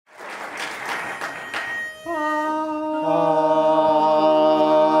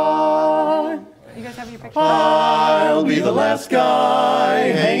the last guy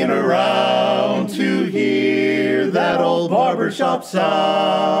hanging around to hear that old barbershop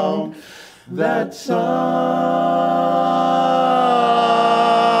sound. That sound.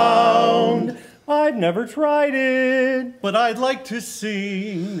 I've never tried it, but I'd like to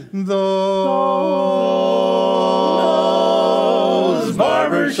sing those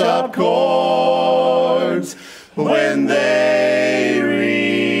barbershop chords when they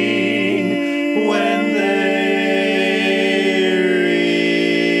ring, when they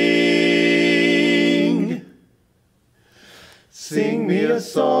ring. Sing me a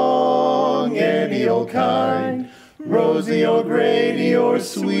song, any old kind, Rosie or Grady or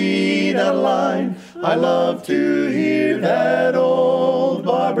Sweet Adeline. I love to hear that old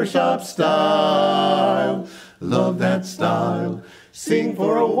barbershop style. Love that style. Sing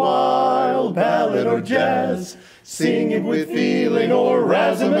for a while, ballad or jazz. Sing it with feeling or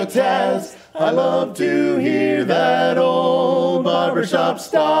razzmatazz. I love to hear that old barbershop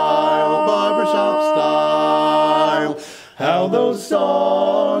style, barbershop style. How those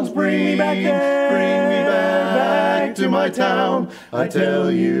songs bring me back to my town. I tell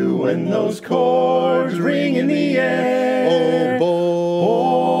you, when those chords ring in the air, oh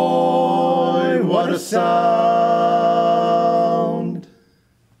boy, what a sound.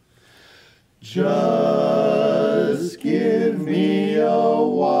 Just give me a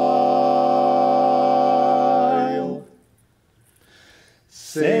while.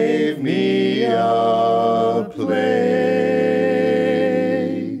 Save me a place.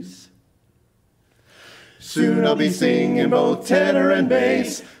 Soon I'll be singing both tenor and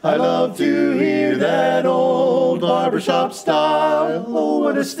bass. I love to hear that old barbershop style. Oh,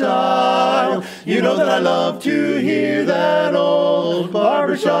 what a style. You know that I love to hear that old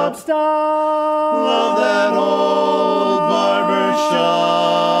barbershop style. Love that old